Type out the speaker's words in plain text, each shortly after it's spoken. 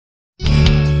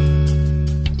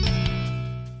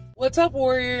What's up,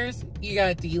 Warriors? You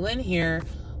got D-Lin here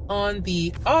on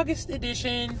the August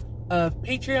edition of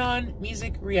Patreon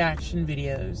Music Reaction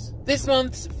Videos. This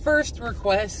month's first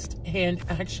request, and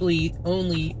actually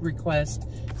only request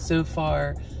so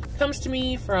far, comes to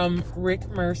me from Rick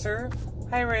Mercer.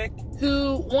 Hi, Rick.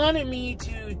 Who wanted me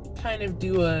to kind of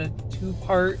do a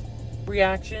two-part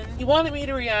reaction. He wanted me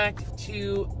to react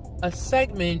to a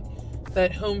segment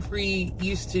that Home Free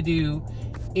used to do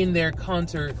in their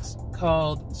concerts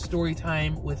called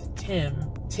Storytime with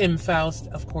Tim. Tim Faust,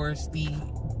 of course, the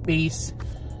bass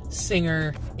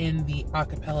singer in the a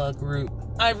cappella group.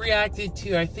 I've reacted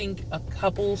to, I think, a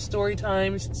couple story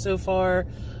times so far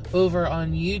over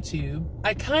on YouTube.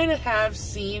 I kind of have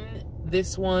seen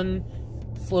this one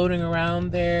floating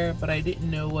around there, but I didn't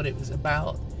know what it was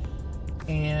about.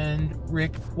 And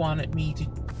Rick wanted me to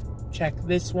check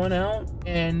this one out.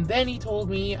 And then he told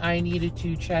me I needed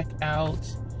to check out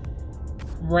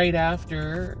right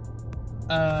after,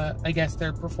 I guess,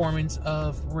 their performance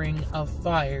of Ring of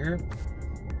Fire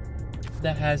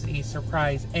that has a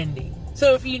surprise ending.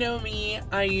 So if you know me,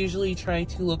 I usually try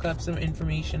to look up some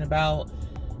information about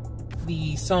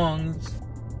the songs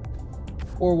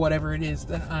or whatever it is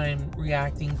that I'm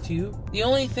reacting to. The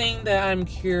only thing that I'm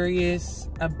curious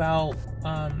about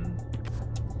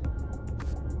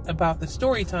the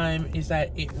story time is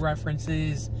that it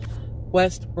references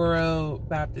Westboro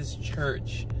Baptist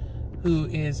Church, who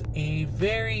is a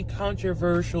very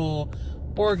controversial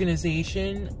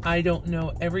organization. I don't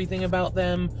know everything about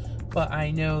them, but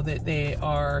I know that they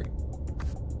are,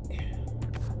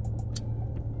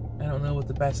 I don't know what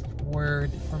the best word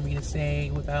for me to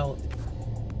say without,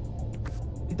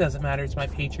 it doesn't matter, it's my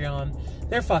Patreon.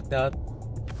 They're fucked up.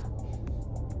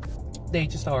 They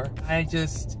just are. I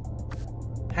just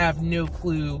have no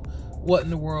clue what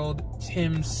in the world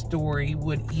Tim's story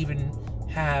would even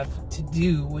have to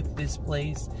do with this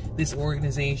place, this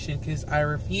organization, because I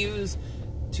refuse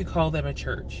to call them a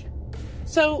church.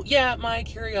 So yeah, my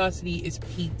curiosity is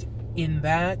piqued in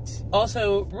that.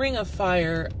 Also, Ring of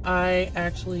Fire, I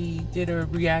actually did a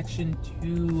reaction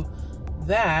to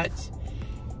that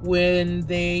when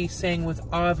they sang with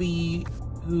Avi,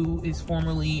 who is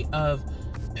formerly of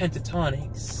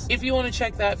Pentatonix. If you want to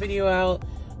check that video out,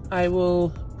 I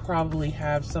will probably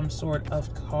have some sort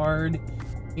of card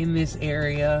in this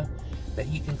area that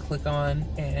you can click on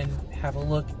and have a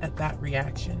look at that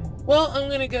reaction. Well, I'm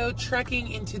gonna go trekking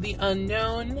into the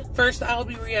unknown. First, I'll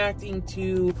be reacting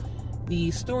to the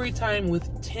story time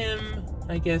with Tim.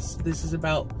 I guess this is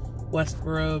about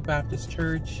Westboro Baptist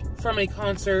Church from a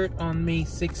concert on May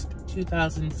 6th,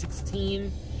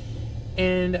 2016.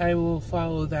 And I will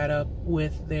follow that up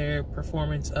with their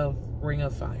performance of Ring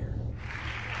of Fire.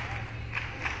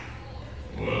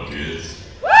 Well, kids.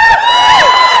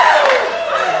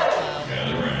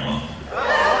 Gather around.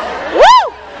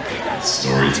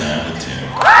 Story time with Tim.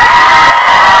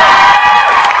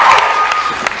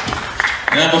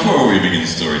 Now, before we begin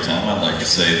story time, I'd like to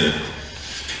say that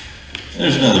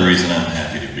there's another reason I'm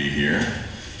happy to be here.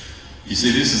 You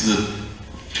see, this is the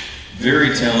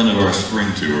very tail end of our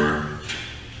spring tour,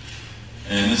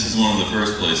 and this is one of the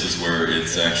first places where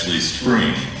it's actually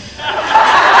spring.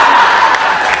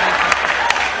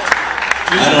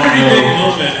 There's a pretty big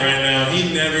moment right now.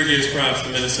 He never gives props to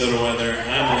Minnesota weather.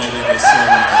 I'm loving this so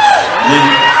much.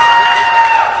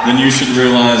 Then you should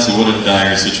realize what a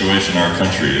dire situation our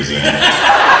country is in. If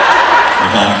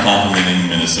I'm complimenting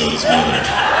Minnesota's weather.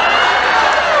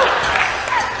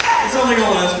 It's only going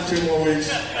to last for 2 more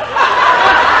weeks.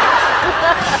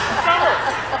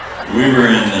 We were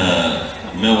in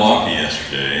Milwaukee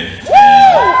yesterday. And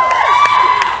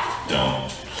don't.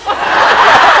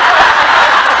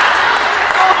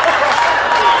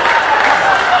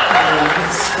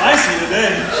 Spicy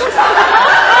today.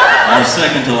 Our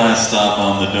second to last stop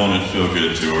on the Donut Feel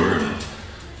Good tour, and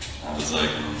I was like,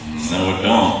 no it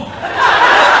don't.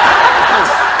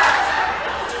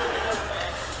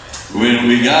 When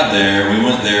we got there, we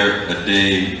went there a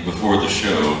day before the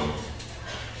show.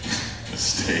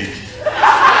 Mistake.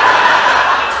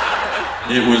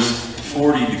 It was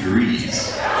 40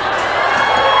 degrees.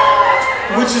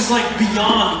 Which is like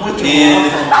beyond winter.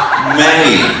 In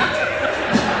May.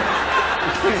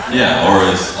 Yeah, or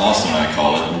as Austin and I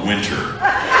call it, winter.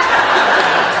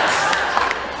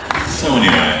 So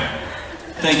anyway,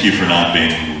 thank you for not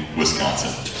being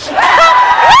Wisconsin.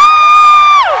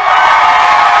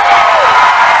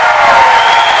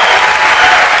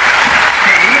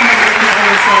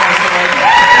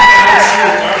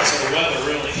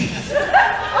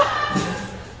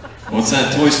 What's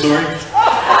that, Toy Story?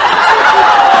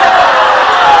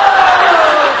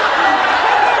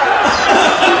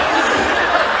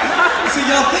 See,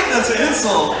 y'all think that's an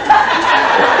insult.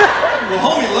 Well,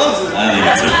 homie loves it. I think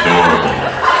it's adorable.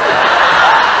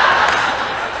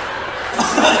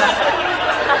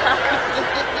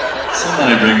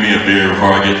 Somebody bring me a beer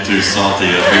before I get too salty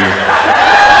up here.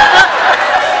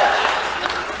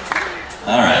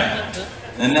 Alright,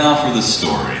 and now for the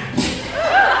story.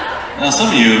 Now some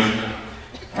of you have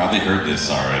probably heard this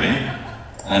already.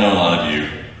 I know a lot of you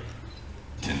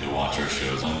tend to watch our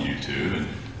shows on YouTube, and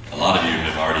a lot of you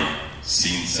have already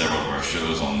seen several of our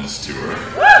shows on this tour,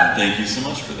 and thank you so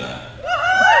much for that.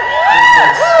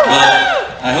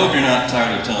 But I hope you're not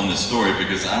tired of telling this story,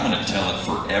 because I'm going to tell it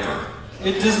forever.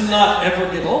 It does not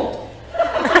ever get old.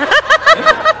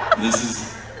 This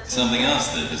is something else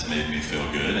that has made me feel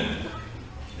good, and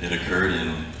it occurred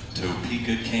in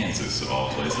Topeka, Kansas, of all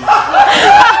places.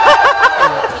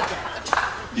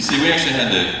 You see, we actually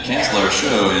had to cancel our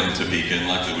show in Topeka, and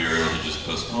luckily we were able to just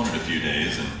postpone it a few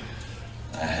days, and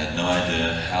I had no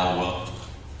idea how well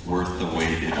worth the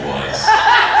wait it was.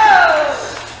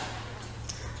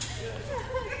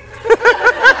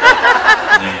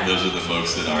 I think those are the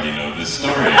folks that already know this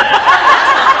story.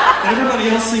 Everybody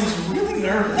else seems really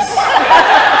nervous.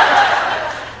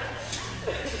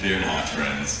 Fear not,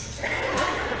 friends.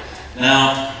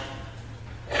 Now,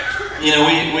 you know,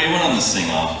 we went on the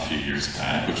sing-off a few years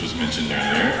back, which was mentioned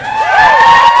earlier.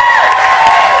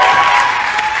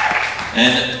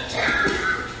 And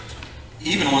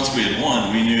even once we had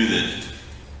won, we knew that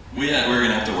we were going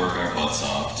to have to work our butts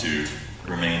off to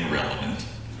remain relevant,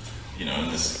 you know,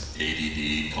 in this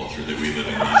ADD culture that we live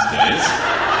in these days.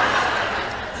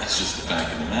 That's just the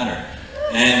fact of the matter.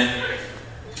 And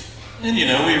you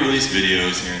know, we release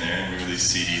videos here and there, and we release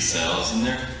CD sales, and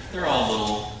they're all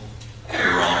little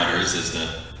barometers as to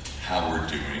how we're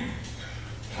doing,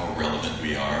 how relevant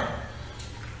we are.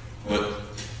 But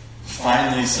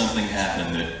finally something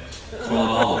happened that quelled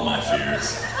all of my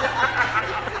fears.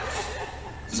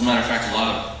 As a matter of fact, a lot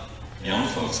of young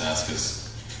folks ask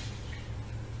us,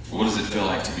 what does it feel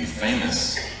like to be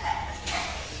famous?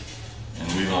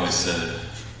 And we've always said,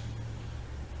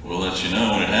 we'll let you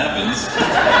know when it happens.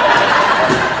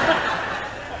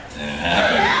 And it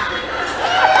happened.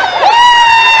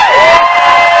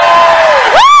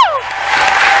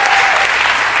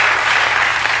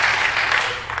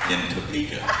 In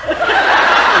Topeka.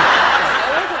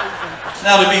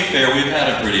 Now, to be fair, we've had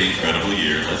a pretty incredible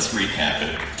year. Let's recap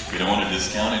it. We don't want to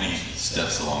discount any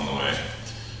steps along the way.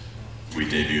 We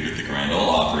debuted at the Grand Ole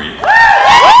Opry.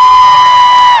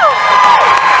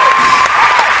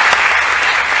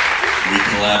 We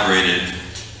collaborated,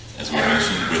 as we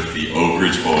mentioned, with the Oak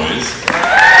Ridge Boys,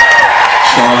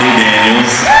 Charlie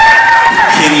Daniels,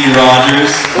 Kenny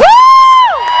Rogers.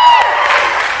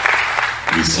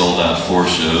 We sold out 4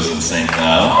 shows in St.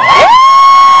 Cloud.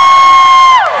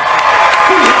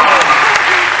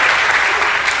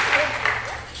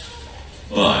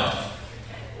 But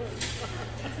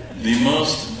the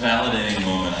most validating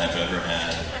moment I've ever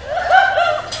had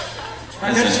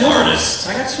as an artist.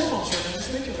 I got chills right now, just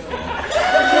thinking about it.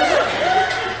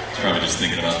 He's probably just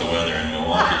thinking about the weather in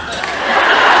Milwaukee.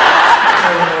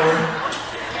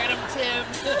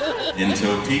 In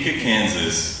Topeka,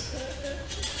 Kansas,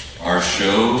 our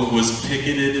show was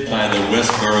picketed by the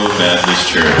Westboro Baptist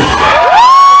Church.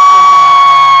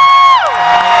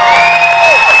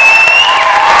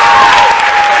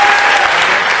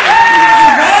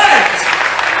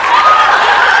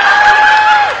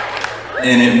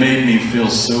 And it made me feel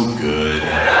so good,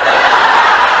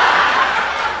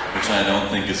 which I don't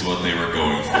think is what they were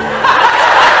going for.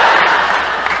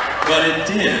 But it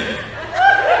did.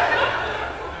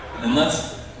 And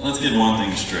let's get one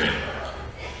thing straight.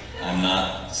 I'm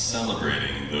not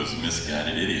celebrating those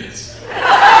misguided idiots.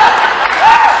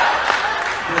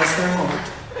 Bless their heart.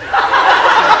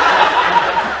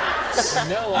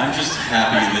 I'm just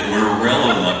happy that we're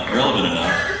relevant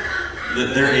enough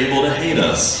that they're able to hate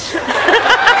us.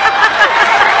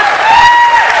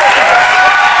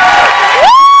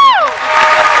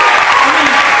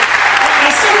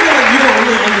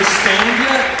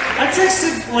 I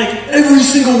texted like every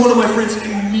single one of my friends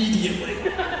immediately.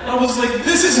 I was like,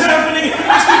 this is happening.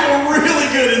 These people are really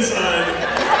good inside.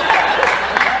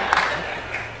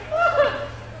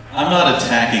 I'm not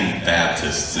attacking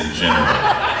Baptists in general.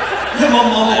 And my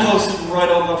mama posted right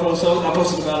on my post. I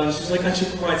posted about it. She's like, and she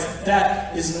writes,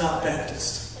 that is not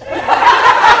Baptist. And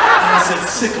I said,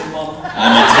 sick of mama.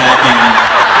 I'm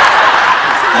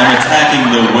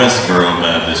attacking the Westboro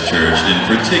Baptist Church in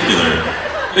particular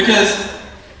because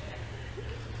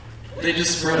they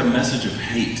just spread a message of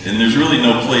hate, and there's really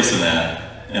no place in that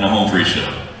in a home free show.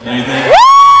 Don't you think?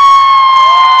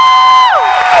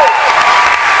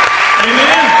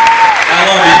 Amen. I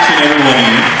love these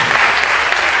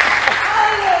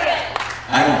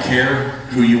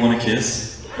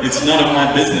kiss? It's none of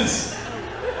my business.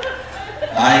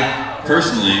 I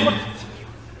personally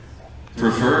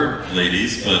prefer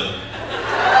ladies, but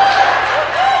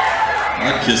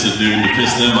I'd kiss a dude to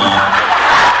piss them off.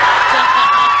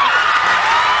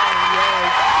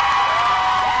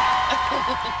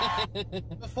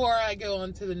 Before I go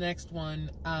on to the next one,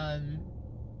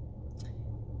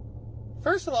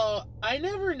 first of all, I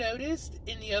never noticed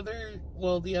in the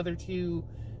other two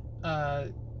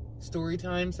story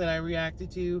times that I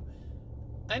reacted to,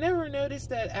 I never noticed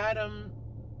that Adam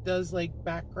does like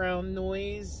background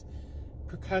noise,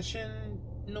 percussion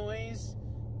noise.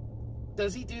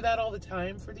 Does he do that all the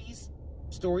time for these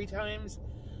story times?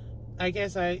 I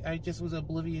guess I just was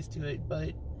oblivious to it,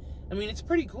 but I mean, it's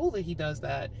pretty cool that he does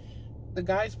that. The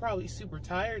guy's probably super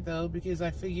tired though, because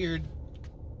I figured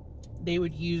they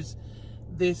would use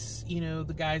this, you know,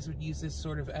 the guys would use this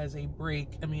sort of as a break.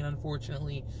 I mean,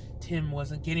 unfortunately, Tim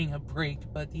wasn't getting a break,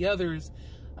 but the others,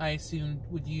 I assumed,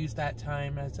 would use that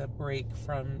time as a break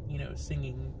from, you know,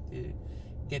 singing to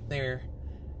get their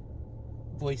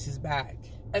voices back.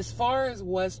 As far as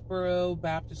Westboro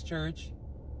Baptist Church,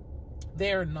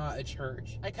 they're not a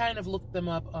church. I kind of looked them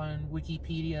up on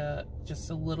Wikipedia just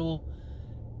a little.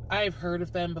 I've heard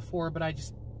of them before, but I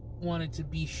just wanted to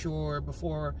be sure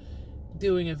before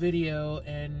doing a video,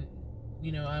 and,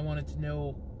 you know, I wanted to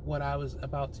know what I was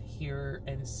about to hear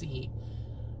and see.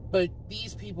 But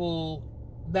these people,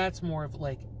 that's more of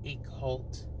like a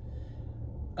cult.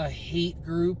 A hate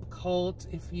group cult,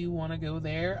 if you want to go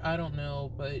there. I don't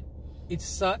know, but it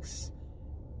sucks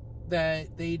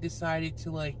that they decided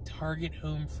to like target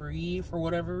Home Free for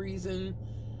whatever reason.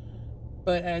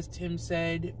 But as Tim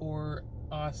said, or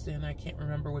Austin, I can't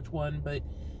remember which one, but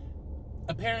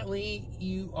apparently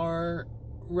you are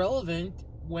relevant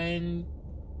when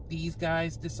these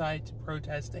guys decide to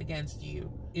protest against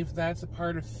you. If that's a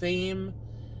part of fame,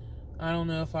 I don't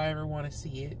know if I ever want to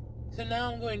see it. So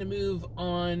now I'm going to move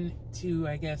on to,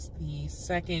 I guess, the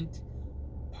second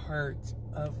part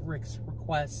of Rick's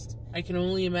request. I can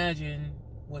only imagine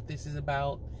what this is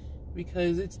about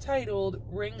because it's titled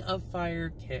Ring of Fire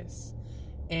Kiss.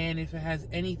 And if it has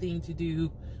anything to do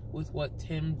with what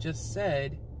Tim just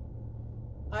said,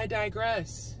 I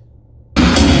digress.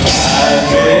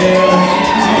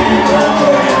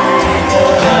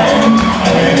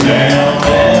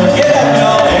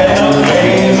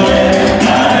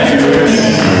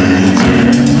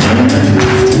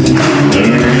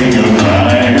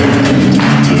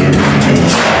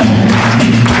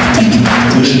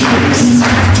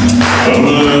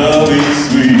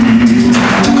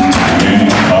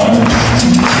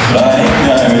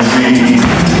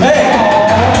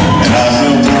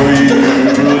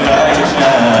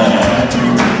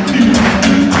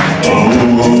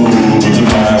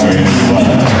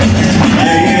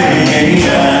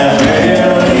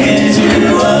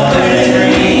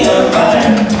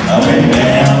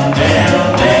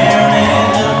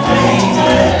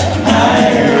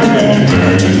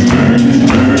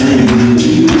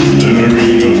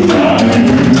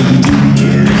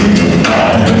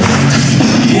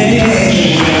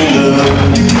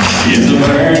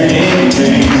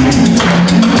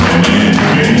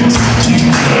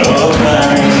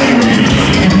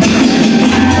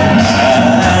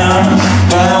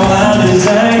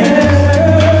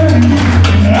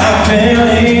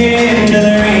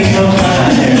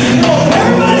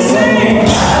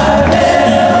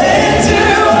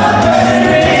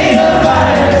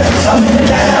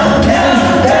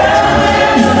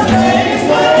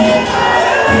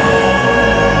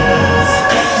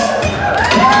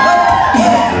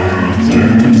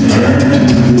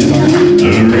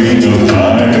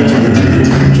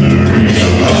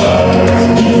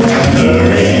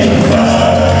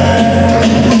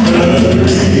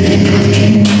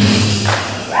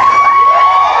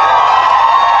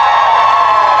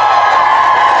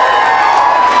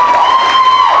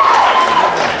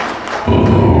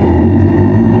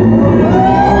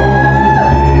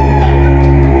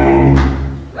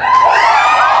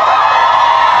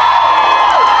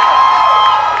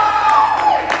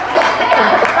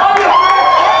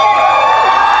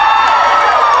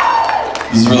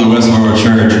 This is for the Westboro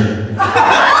Church.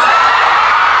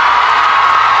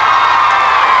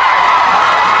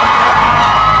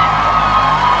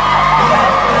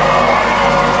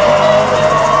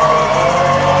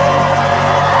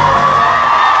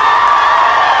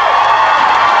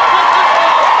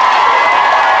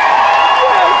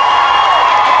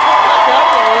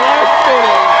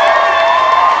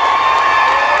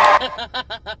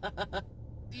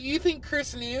 Do you think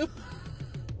Chris knew?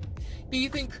 Do you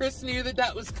think Chris knew that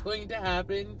that was going to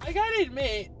happen? I gotta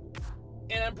admit,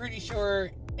 and I'm pretty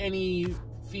sure any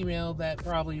female that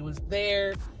probably was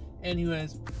there and who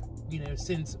has,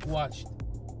 since watched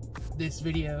this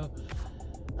video,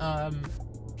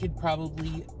 could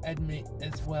probably admit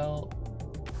as well.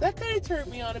 That kind of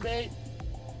turned me on a bit.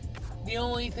 The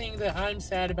only thing that I'm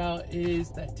sad about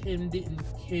is that Tim didn't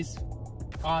kiss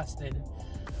Austin.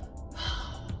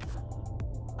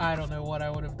 I don't know what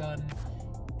I would have done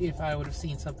if I would have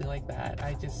seen something like that.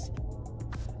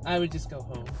 I would just go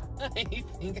home. I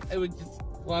think I would just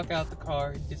walk out the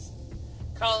car and just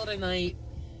call it a night.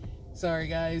 Sorry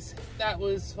guys, that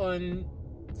was fun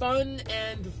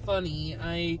and funny.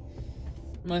 I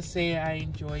must say I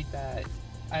enjoyed that.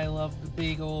 I love the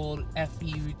big old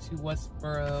FU to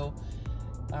Westboro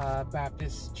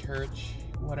Baptist Church,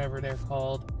 whatever they're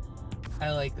called.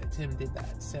 I like that Tim did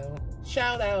that. So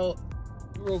shout out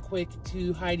real quick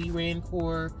to Heidi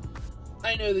Rancourt.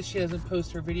 I know that she doesn't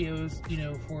post her videos,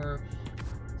 for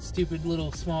stupid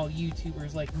little small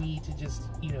YouTubers like me to just,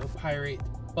 pirate,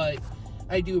 but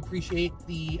I do appreciate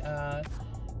the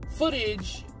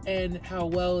footage and how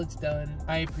well it's done.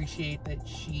 I appreciate that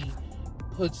she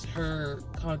puts her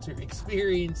concert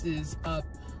experiences up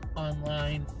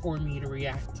online for me to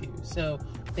react to. So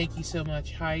thank you so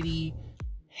much, Heidi.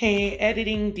 Hey,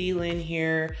 Editing Dylan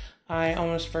here. I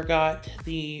almost forgot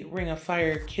the Ring of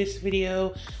Fire Kiss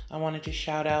video. I wanted to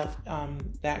shout out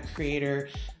that creator,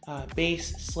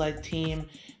 Bass Sled Team.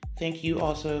 Thank you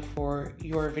also for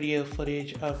your video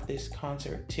footage of this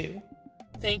concert too.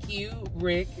 Thank you,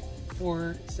 Rick,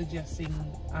 for suggesting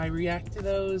I react to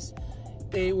those.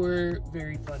 They were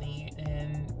very funny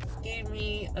and gave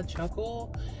me a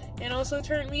chuckle and also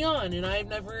turned me on, and I've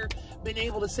never been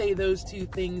able to say those two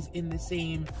things in the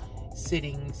same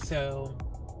sitting, so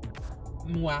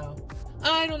wow.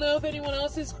 I don't know if anyone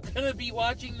else is gonna be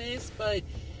watching this, but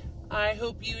I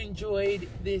hope you enjoyed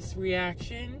this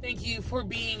reaction. Thank you for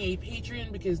being a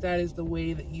patron, because that is the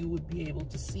way that you would be able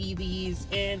to see these,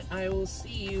 and I will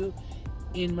see you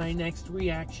in my next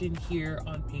reaction here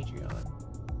on Patreon.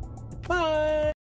 Bye!